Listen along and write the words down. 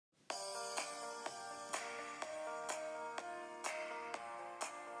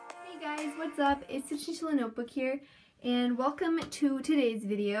what's up? It's the Chinchilla Notebook here, and welcome to today's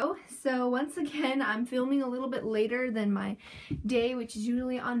video. So once again, I'm filming a little bit later than my day, which is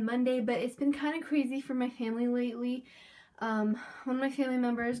usually on Monday, but it's been kind of crazy for my family lately. One of my family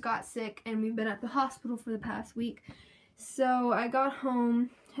members got sick, and we've been at the hospital for the past week. So I got home,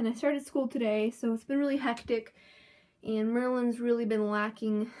 and I started school today, so it's been really hectic, and Merlin's really been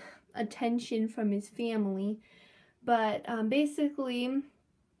lacking attention from his family. But basically,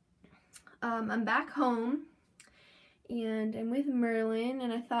 I'm back home and I'm with Merlin,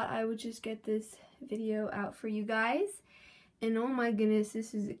 and I thought I would just get this video out for you guys. And oh my goodness,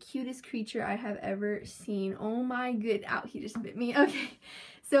 this is the cutest creature I have ever seen. Oh my good, ow, he just bit me. Okay,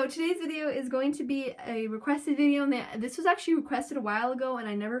 so today's video is going to be a requested video, and this was actually requested a while ago and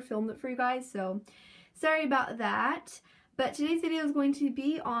I never filmed it for you guys, so sorry about that. But today's video is going to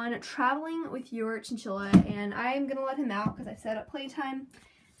be on traveling with your chinchilla, and I'm going to let him out because I set up playtime.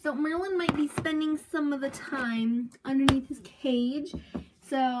 So Merlin might be spending some of the time underneath his cage,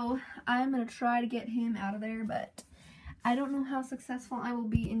 so I'm going to try to get him out of there, but I don't know how successful I will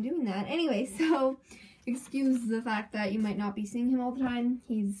be in doing that. Anyway, so excuse the fact that you might not be seeing him all the time.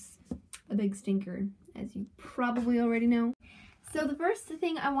 He's a big stinker, as you probably already know. So the first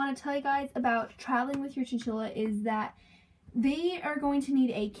thing I want to tell you guys about traveling with your chinchilla is that they are going to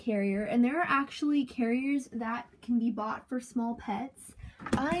need a carrier, and there are actually carriers that can be bought for small pets.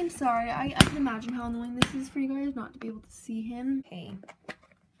 I'm sorry, I can imagine how annoying this is for you guys not to be able to see him. Okay.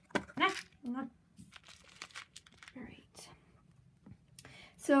 Alright.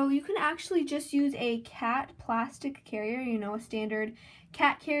 So you can actually just use a cat plastic carrier, you know, a standard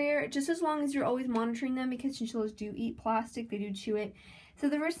cat carrier, just as long as you're always monitoring them, because chinchillas do eat plastic, they do chew it. So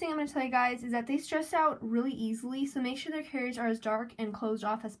the first thing I'm going to tell you guys is that they stress out really easily, so make sure their carriers are as dark and closed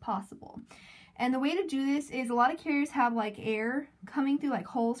off as possible. And the way to do this is a lot of carriers have like air coming through, like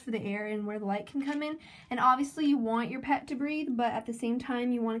holes for the air and where the light can come in. And obviously you want your pet to breathe, but at the same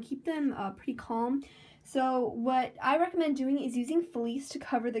time you want to keep them pretty calm. So what I recommend doing is using fleece to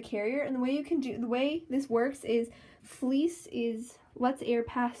cover the carrier. And the way this works is fleece lets air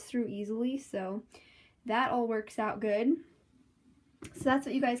pass through easily, so that all works out good. So that's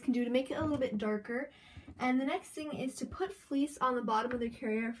what you guys can do to make it a little bit darker. And the next thing is to put fleece on the bottom of their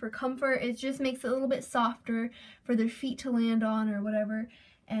carrier for comfort. It just makes it a little bit softer for their feet to land on or whatever.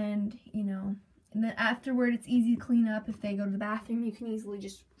 And, you know, and then afterward it's easy to clean up. If they go to the bathroom, you can easily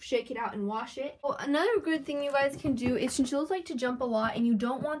just shake it out and wash it. Well, another good thing you guys can do is chinchillas like to jump a lot, and you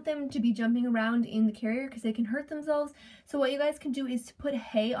don't want them to be jumping around in the carrier because they can hurt themselves. So what you guys can do is to put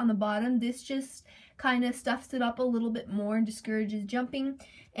hay on the bottom. This just kind of stuffs it up a little bit more and discourages jumping.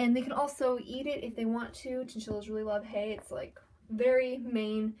 And they can also eat it if they want to. Chinchillas really love hay. It's like very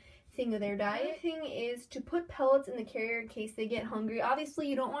main thing of their diet. Another thing is to put pellets in the carrier in case they get hungry. Obviously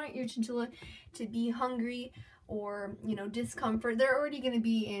you don't want your chinchilla to be hungry or, you know, discomfort. They're already going to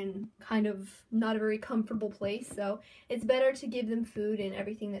be in kind of not a very comfortable place, so it's better to give them food and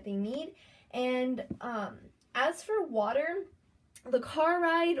everything that they need. And as for water, the car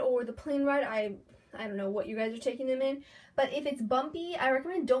ride or the plane ride, I don't know what you guys are taking them in, but if it's bumpy, I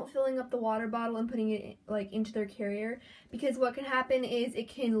recommend don't filling up the water bottle and putting it like into their carrier, because what can happen is it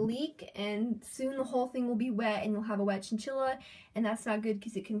can leak and soon the whole thing will be wet and you'll have a wet chinchilla, and that's not good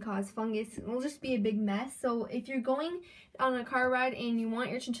because it can cause fungus. It'll just be a big mess. So if you're going on a car ride and you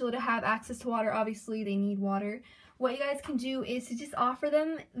want your chinchilla to have access to water, obviously they need water. What you guys can do is to just offer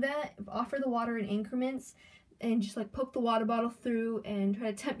the water in increments, and just like poke the water bottle through and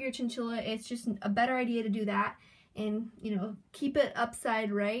try to tempt your chinchilla. It's just a better idea to do that, and, you know, keep it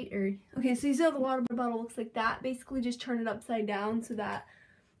upside right. Or okay, so you see how the water bottle looks like that. Basically just turn it upside down so that,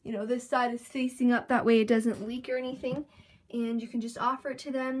 you know, this side is facing up, that way it doesn't leak or anything, and you can just offer it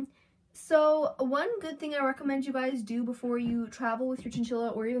to them. So one good thing I recommend you guys do before you travel with your chinchilla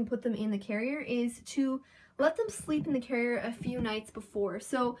or even put them in the carrier is to let them sleep in the carrier a few nights before.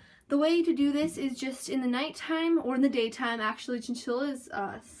 So the way to do this is just in the nighttime or in the daytime. Actually, chinchillas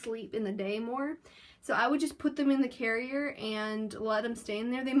sleep in the day more. So I would just put them in the carrier and let them stay in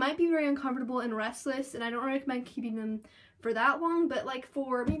there. They might be very uncomfortable and restless, and I don't recommend keeping them for that long, but like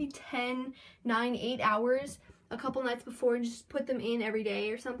for maybe 10, 9, 8 hours a couple nights before, and just put them in every day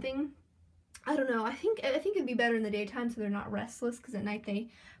or something. I don't know, I think it'd be better in the daytime so they're not restless, because at night they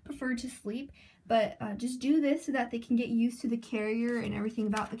prefer to sleep. But just do this so that they can get used to the carrier and everything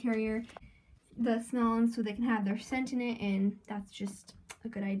about the carrier, the smell, so they can have their scent in it, and that's just a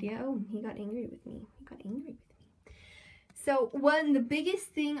good idea. Oh, he got angry with me. So the biggest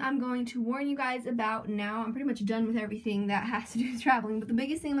thing I'm going to warn you guys about now, I'm pretty much done with everything that has to do with traveling, but the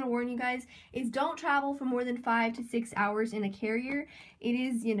biggest thing I'm going to warn you guys is don't travel for more than 5 to 6 hours in a carrier. It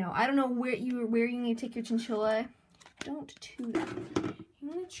is, you know, I don't know where you need to take your chinchilla. Don't do that. You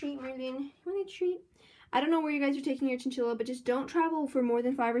want a treat, Merlin? You want a treat? I don't know where you guys are taking your chinchilla, but just don't travel for more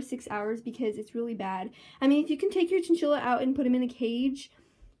than 5 or 6 hours because it's really bad. I mean, if you can take your chinchilla out and put him in a cage,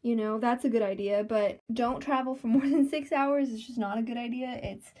 you know, that's a good idea, but don't travel for more than 6 hours. It's just not a good idea.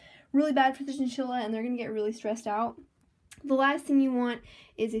 It's really bad for the chinchilla, and they're going to get really stressed out. The last thing you want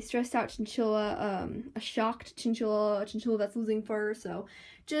is a stressed out chinchilla, a shocked chinchilla, a chinchilla that's losing fur, so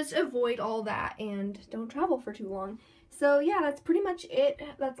just avoid all that and don't travel for too long. So yeah, that's pretty much it.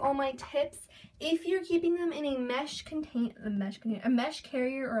 That's all my tips. If you're keeping them in a mesh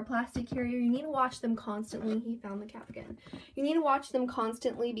carrier or a plastic carrier, you need to wash them constantly. He found the cap again. You need to wash them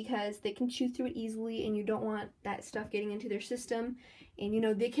constantly because they can chew through it easily, and you don't want that stuff getting into their system. And you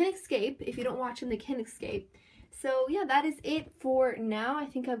know, they can escape. If you don't watch them, they can escape. So yeah, that is it for now. I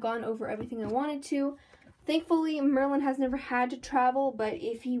think I've gone over everything I wanted to. Thankfully, Merlin has never had to travel, but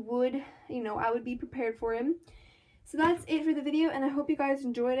if he would, you know, I would be prepared for him. So that's it for the video, and I hope you guys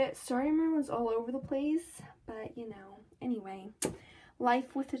enjoyed it. Sorry Merlin's all over the place, but you know, anyway,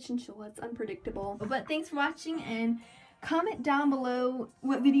 life with a chinchilla, it's unpredictable. But thanks for watching, and comment down below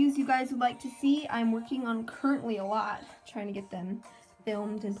what videos you guys would like to see. I'm working on currently a lot, trying to get them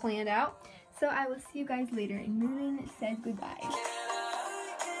filmed and planned out. So I will see you guys later, and Merlin says goodbye.